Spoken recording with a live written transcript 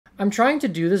I'm trying to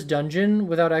do this dungeon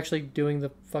without actually doing the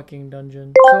fucking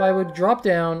dungeon. So I would drop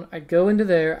down, I'd go into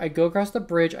there, I'd go across the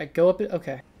bridge, I'd go up it.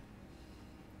 Okay.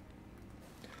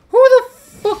 Who the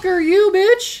fuck are you,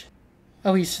 bitch?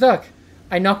 Oh, he's stuck.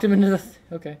 I knocked him into the...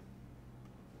 Okay.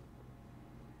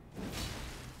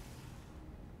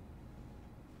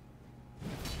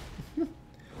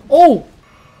 Oh!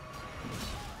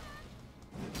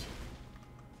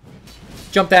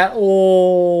 Jump that.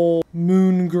 Oh,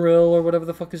 Moon Grill or whatever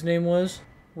the fuck his name was.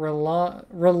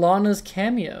 Rolana's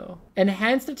cameo.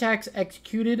 Enhanced attacks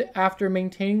executed after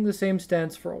maintaining the same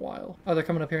stance for a while. Oh, they're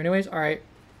coming up here anyways? Alright.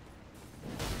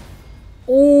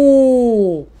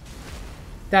 Oh!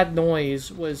 That noise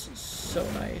was so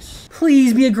nice.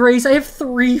 Please be a Grace. I have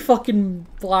 3 fucking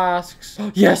flasks.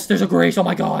 Yes, there's a Grace. Oh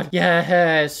my god.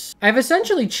 Yes. I've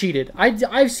essentially cheated.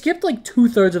 I've skipped like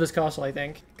 2/3 of this castle, I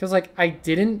think. Because like I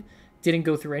didn't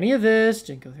go through any of this.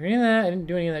 Didn't go through any of that. I didn't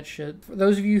do any of that shit. For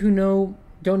those of you who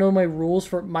don't know my rules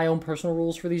for my own personal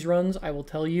rules for these runs, I will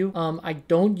tell you. I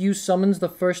don't use summons the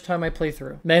first time I play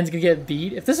through. Man's gonna get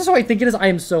beat. If this is what I think it is, I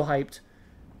am so hyped.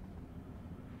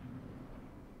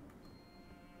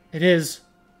 It is.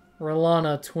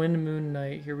 Rolana, Twin Moon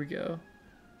Knight. Here we go.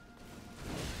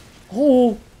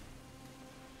 Oh!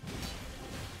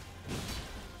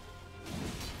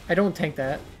 I don't tank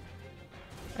that.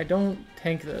 I don't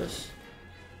tank this.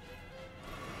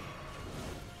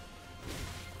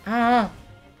 Ah!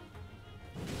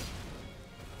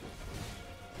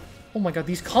 Oh my god,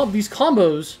 these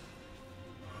combos!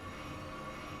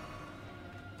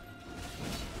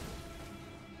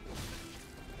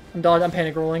 I'm dodging. I'm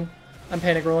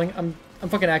panic rolling. I'm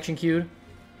fucking action queued.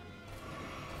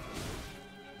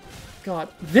 God,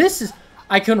 this is...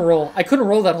 I couldn't roll. I couldn't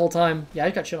roll that whole time. Yeah,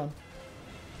 I got shit on.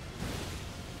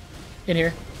 In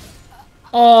here.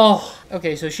 Oh!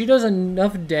 Okay, so she does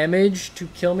enough damage to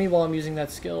kill me while I'm using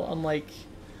that skill.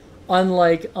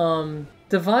 Unlike,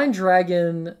 Divine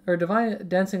Dragon, or Divine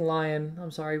Dancing Lion,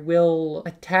 I'm sorry, will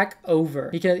attack over.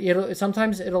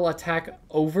 Sometimes it'll attack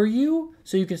over you,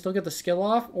 so you can still get the skill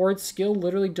off, or its skill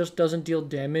literally just doesn't deal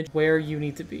damage where you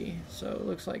need to be. So it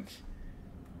looks like,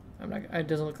 it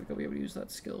doesn't look like I'll be able to use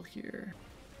that skill here.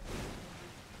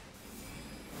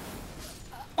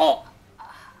 Oh!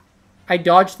 I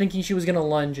dodged thinking she was gonna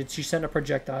lunge, and she sent a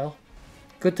projectile.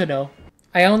 Good to know.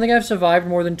 I don't think I've survived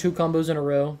more than 2 combos in a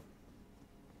row.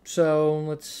 So,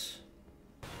 let's...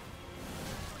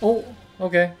 Oh,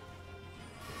 okay.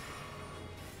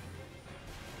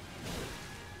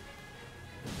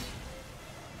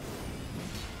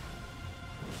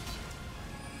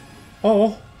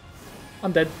 Oh,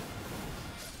 I'm dead.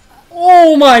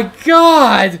 Oh my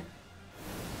god!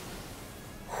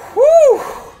 Whew!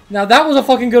 Now that was a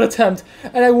fucking good attempt,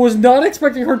 and I was not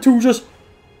expecting her to just...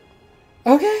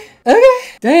 Okay,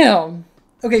 damn.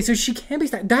 Okay, so she can be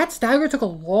staggered. That stagger took a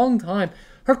long time.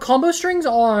 Her combo strings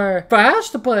are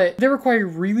fast, but they require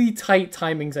really tight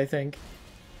timings, I think.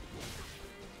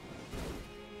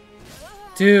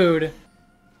 Dude.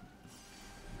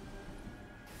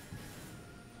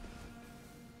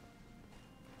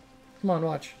 Come on,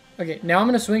 watch. Okay, now I'm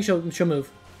gonna swing, she'll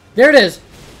move. There it is!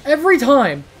 Every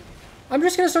time! I'm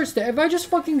just gonna start if I just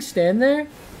fucking stand there,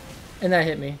 and that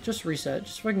hit me. Just reset.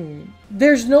 Just fucking...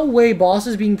 There's no way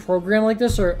bosses being programmed like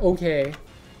this are okay.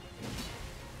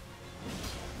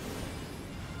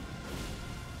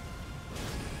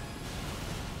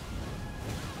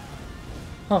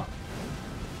 Huh.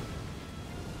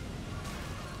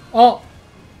 Oh!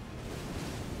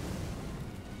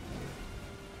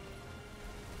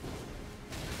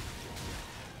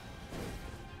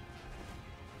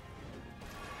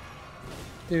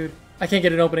 Dude, I can't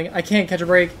get an opening. I can't catch a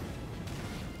break.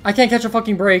 I can't catch a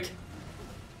fucking break.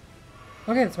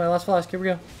 Okay, that's my last flask. Here we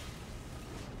go.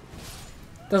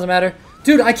 Doesn't matter.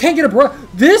 Dude, I can't get a break.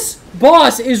 This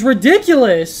boss is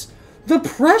ridiculous. The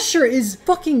pressure is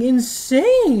fucking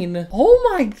insane. Oh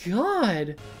my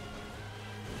god.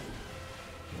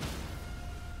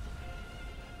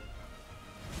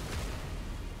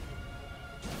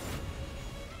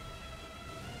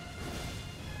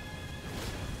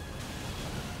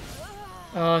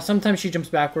 Sometimes she jumps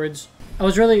backwards. I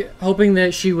was really hoping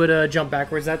that she would jump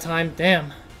backwards that time.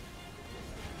 Damn.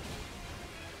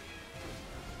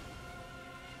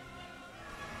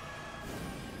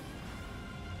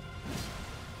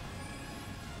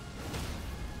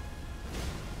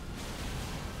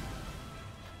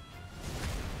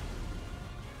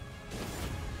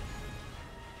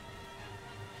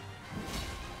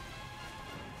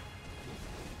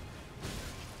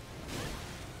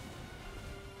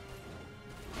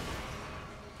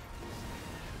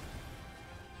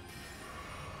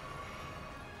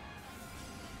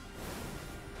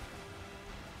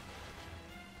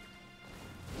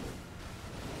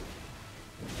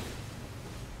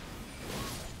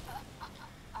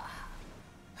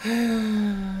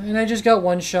 And I just got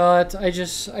one shot. I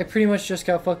pretty much just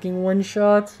got fucking one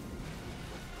shot.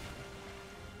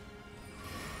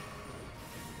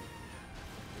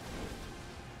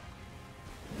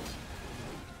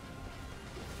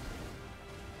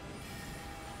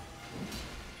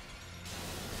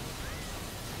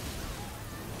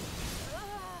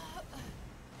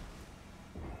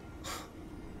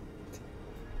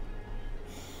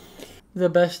 The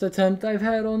best attempt I've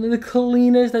had on the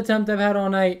cleanest attempt I've had all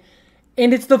night.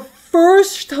 And it's the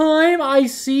first time I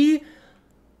see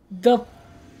the...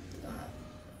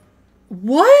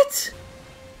 What?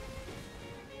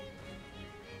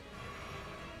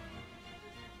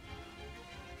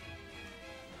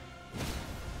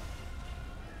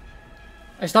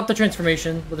 I stopped the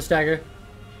transformation with a stagger.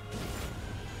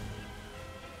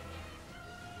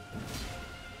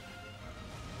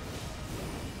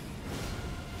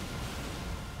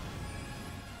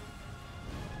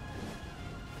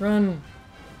 Run.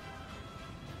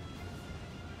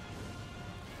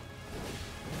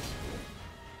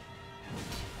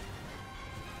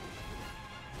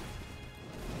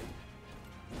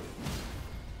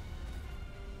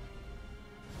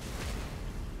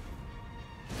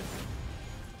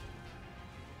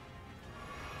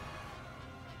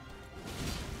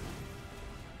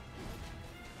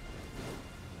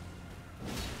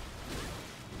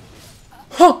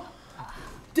 Huh!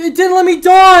 It didn't let me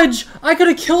dodge! I could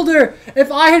have killed her!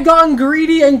 If I had gotten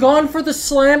greedy and gone for the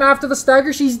slam after the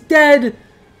stagger, she's dead!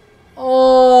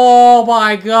 Oh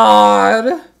my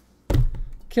god!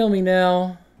 Kill me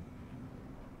now.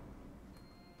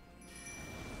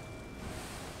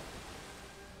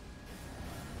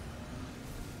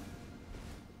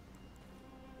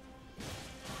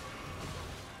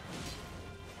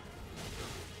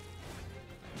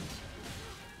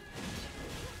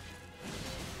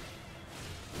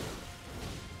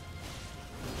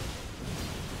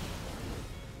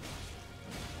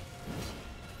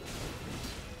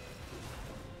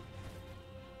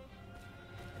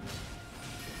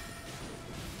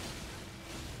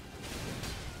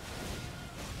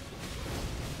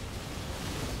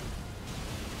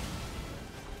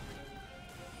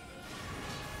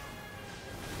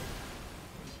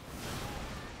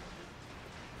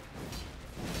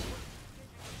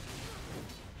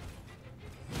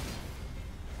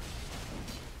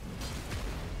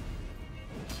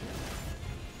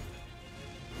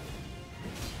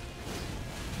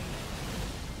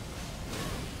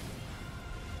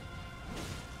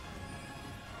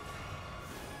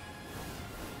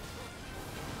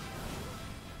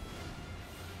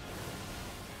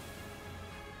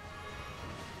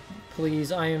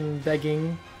 Please, I am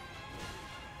begging.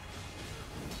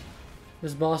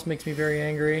 This boss makes me very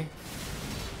angry.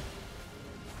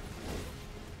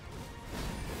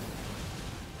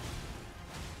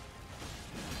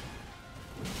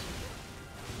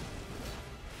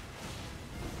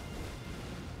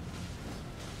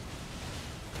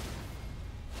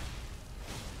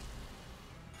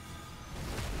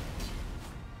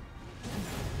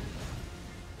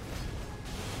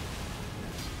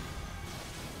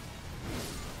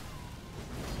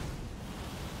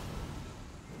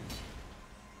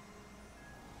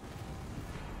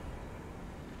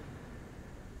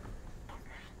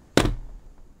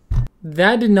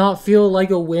 That did not feel like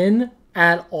a win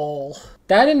at all.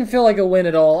 That didn't feel like a win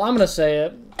at all. I'm gonna say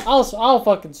it. I'll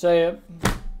fucking say it.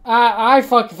 I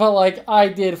fucking felt like I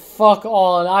did fuck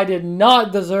all and I did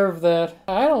not deserve that.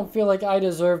 I don't feel like I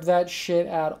deserved that shit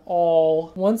at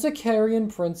all. Once a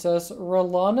Carian princess,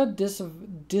 Rolana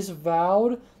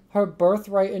disavowed her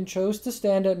birthright and chose to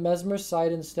stand at Mesmer's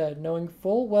side instead, knowing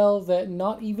full well that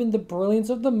not even the brilliance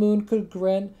of the moon could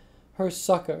grant her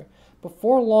succor.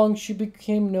 Before long, she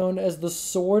became known as the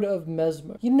Sword of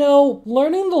Mesmer. You know,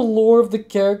 learning the lore of the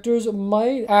characters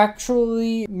might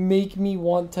actually make me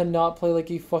want to not play like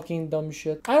a fucking dumb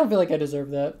shit. I don't feel like I deserve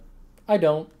that. I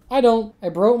don't. I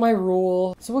broke my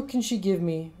rule. So what can she give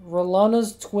me?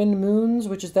 Rolana's Twin Moons,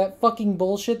 which is that fucking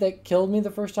bullshit that killed me the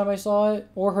first time I saw it?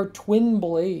 Or her Twin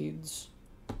Blades?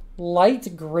 Light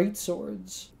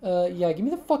Greatswords. Yeah, give me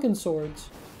the fucking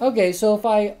swords. Okay, so if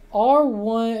I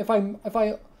R1, if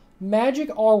I Magic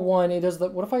R1, it does the...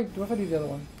 What if I do the other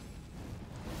one?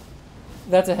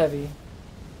 That's a heavy.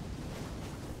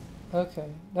 Okay.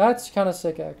 That's kind of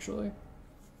sick, actually.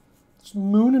 It's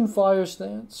Moon and Fire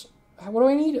stance. What do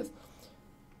I need?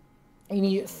 I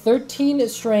need 13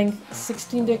 Strength,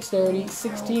 16 Dexterity,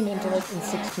 16 Intellect, and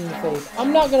 16 Faith.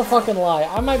 I'm not gonna fucking lie.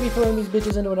 I might be throwing these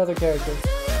bitches into another character.